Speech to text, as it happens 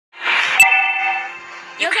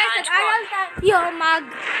nag-aral tayo,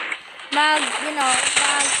 mag-MM lang.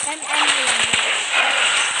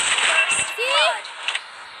 See?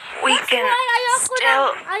 We can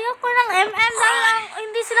still... Ayoko ng MM na lang.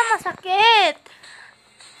 Hindi sila masakit.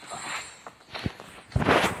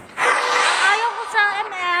 Ayoko sa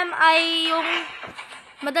MM ay yung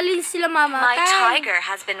madali sila mamatay. My tiger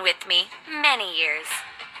has been with me many years.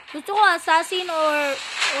 Gusto ko assassin or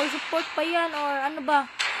support pa yan or ano ba?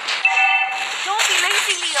 Don't be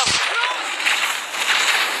lazy, Leo.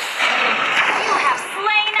 You have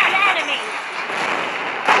slain an enemy.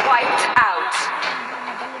 Wiped out.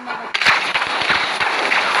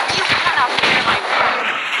 You cannot bear my wrath.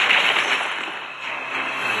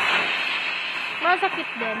 Masakit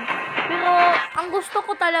din. Pero ang gusto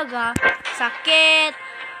ko talaga, sakit,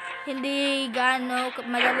 hindi gaano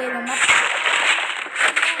madali mamatay.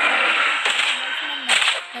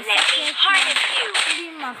 Let me harness you.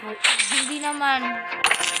 Hindi naman.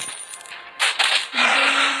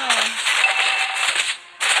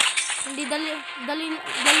 Hindi dali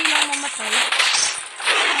lang mamatay.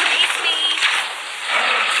 Release me.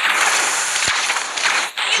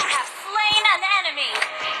 You have slain an enemy.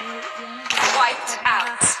 Wiped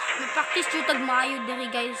out. Mag-practice yung tagmaayo diri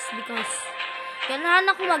guys because ganahan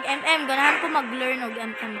ako mag-MM, ganahan ko mag-learn og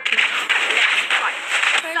MM.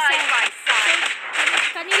 Side by side.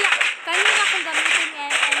 Kanina kung gamitin yung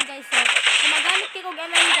MM guys. So, kung magamit kayo kong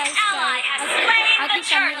MM guys, I think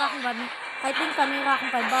kamera akong gamit. I think kamera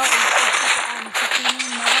akong kabaw.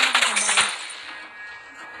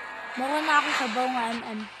 Meron na akong kabaw nga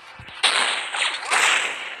MM.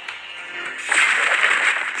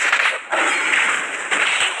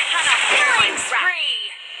 Killing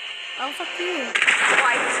spree. Oh, fuck you.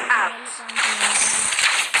 Wiped out.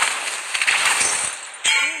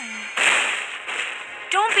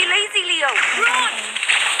 Don't be lazy, Leo. Run!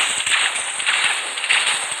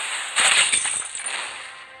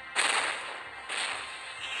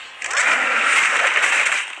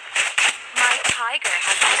 My tiger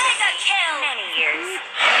has been many years.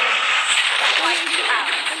 Wiped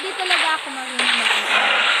out. Hindi talaga ako marunong mag-MM.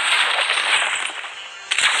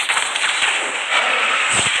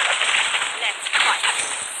 Let's fight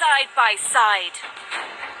side by side.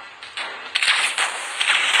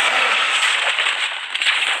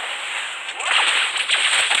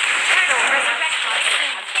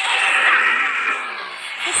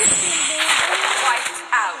 Wiped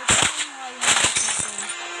out.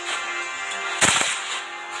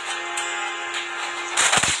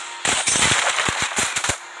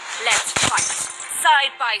 Let's fight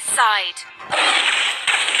side by side.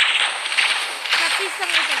 Practice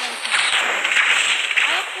lang ito guys.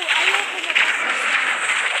 Ayoko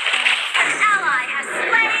An ally has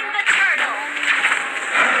slain the turtle.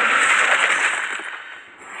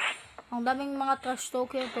 ang daming mga trash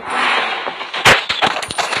talker to.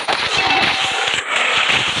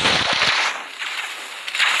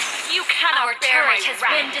 You cannot bear my wrath. Our turret has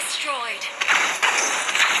been destroyed.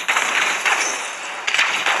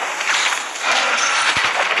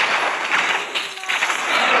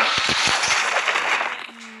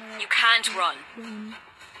 You can't run.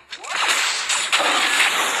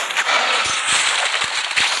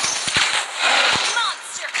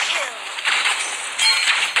 Monster kill.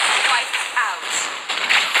 Wiped out.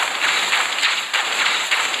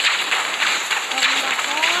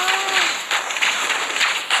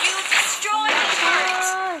 You destroyed the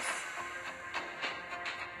turret.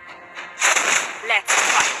 Let's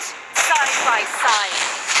fight side by side.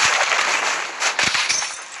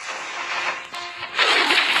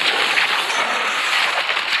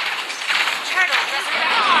 Turtle doesn't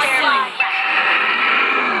bear my wrath.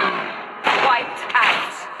 Wiped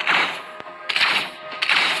out.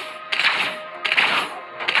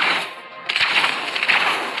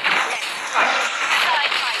 Let's fight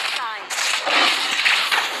side by side.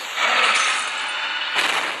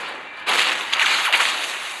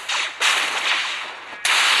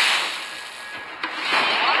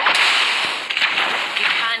 You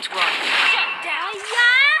can't run. Shut down.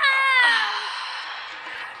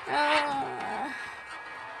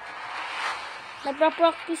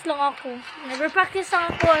 Nagpa-practice lang ako.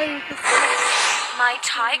 My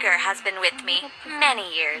tiger has been with me many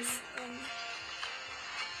years.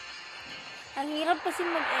 Ang hirap kasi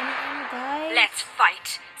mag-MM guys. Let's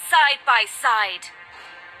fight side by side.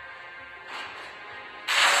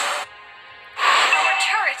 Our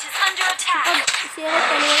turret is under attack. Pag sira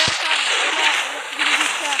talira sa hindi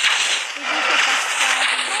siya pasta.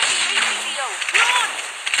 Leo, run!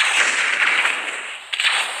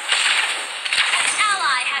 An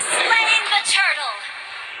ally has slain the turtle.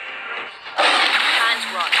 Can't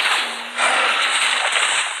run.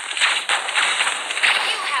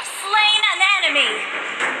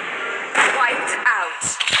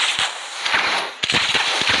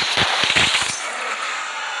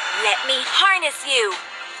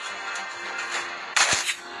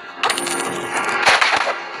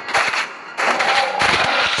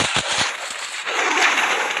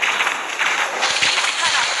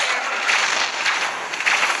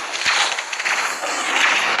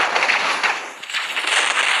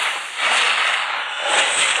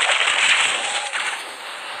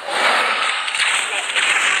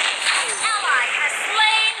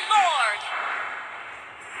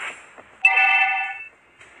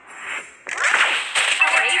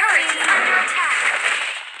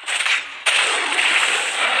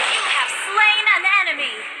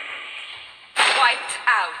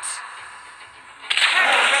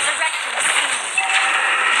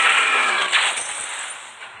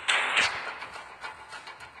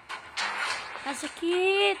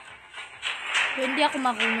 Masakit. Pero hindi ako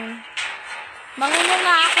marunong. Marunong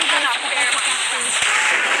nga ako guys kapag sa cactus.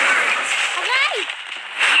 Aray!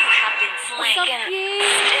 You have been slain. Ang sakit!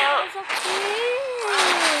 Ang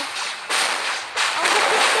sakit! Ang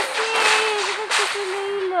sakit kasi! Sakit kasi,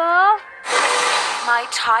 Layla. My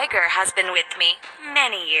tiger has been with me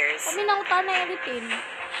many years. Kami nang utana yung ritin.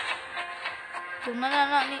 Kung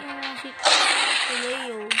nananani yung si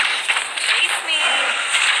Leo. Face me.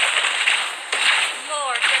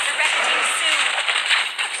 Lord, resurrecting soon.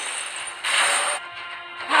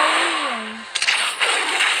 How yun?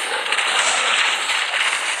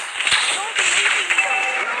 Don't be leaving me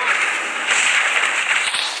alone.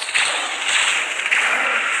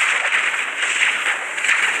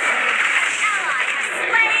 An ally has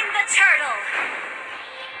slain the turtle.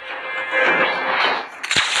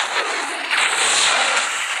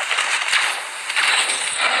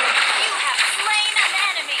 You have slain an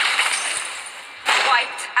enemy.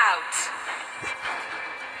 Wiped out.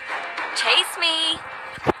 Chase me.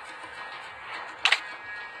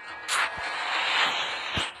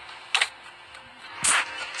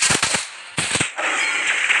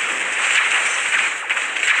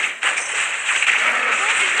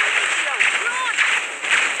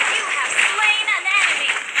 You have slain an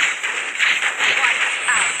enemy. Wiped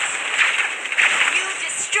out. You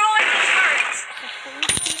destroyed the turret.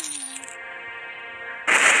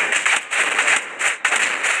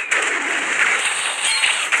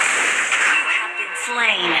 You have been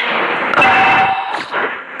slain.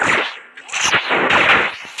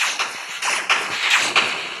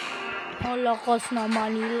 Ang lakas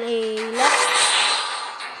naman ni Layla.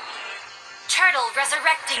 Turtle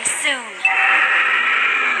resurrecting soon.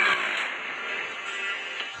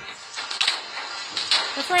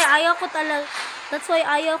 That's why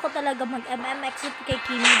ayaw ko talaga mag-MMX kay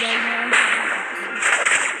Kimi dahil meron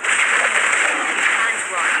And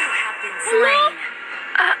one, you have been slain.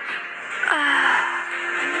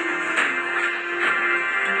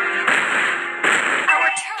 Our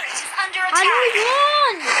turret is under Ano attack.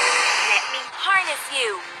 yun? Let me harness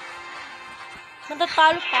you.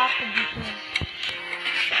 Matatalo pa ako dito.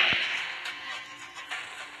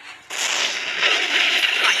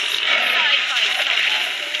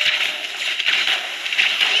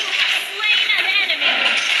 You have slain an enemy.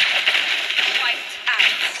 Wiped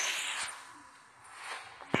out.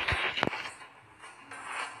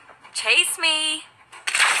 Chase me.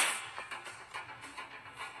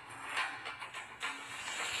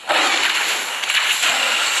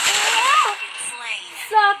 Been slain.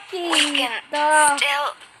 Sakit! We can still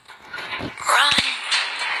run.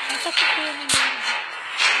 Ang sakit ko yun.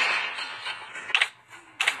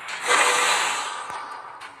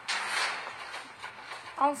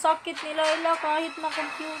 Ang sakit ni Layla kahit na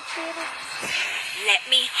computer. Let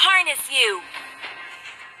me harness you.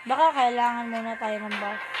 Baka kailangan muna tayo ng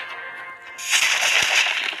buff.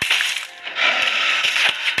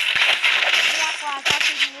 Hindi ako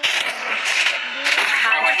asasin mo.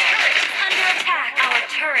 Our turret is under attack. Our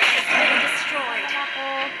turret has been destroyed. Ako.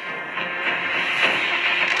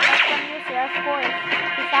 I can use yes, of course.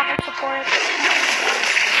 Isa ako support.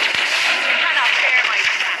 You cannot bear my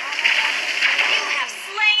wrath. You have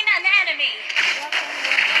slain an enemy.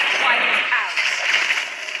 Wiped out.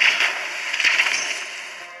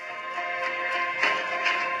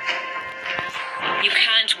 You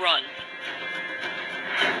can't run.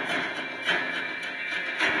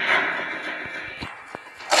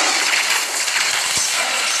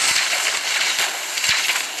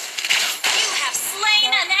 You have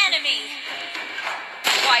slain an enemy.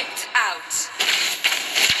 Wiped out.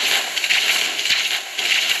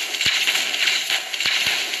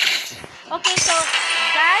 Okay, so,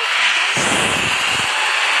 guys.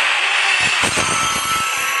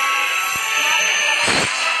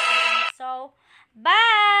 So, bye!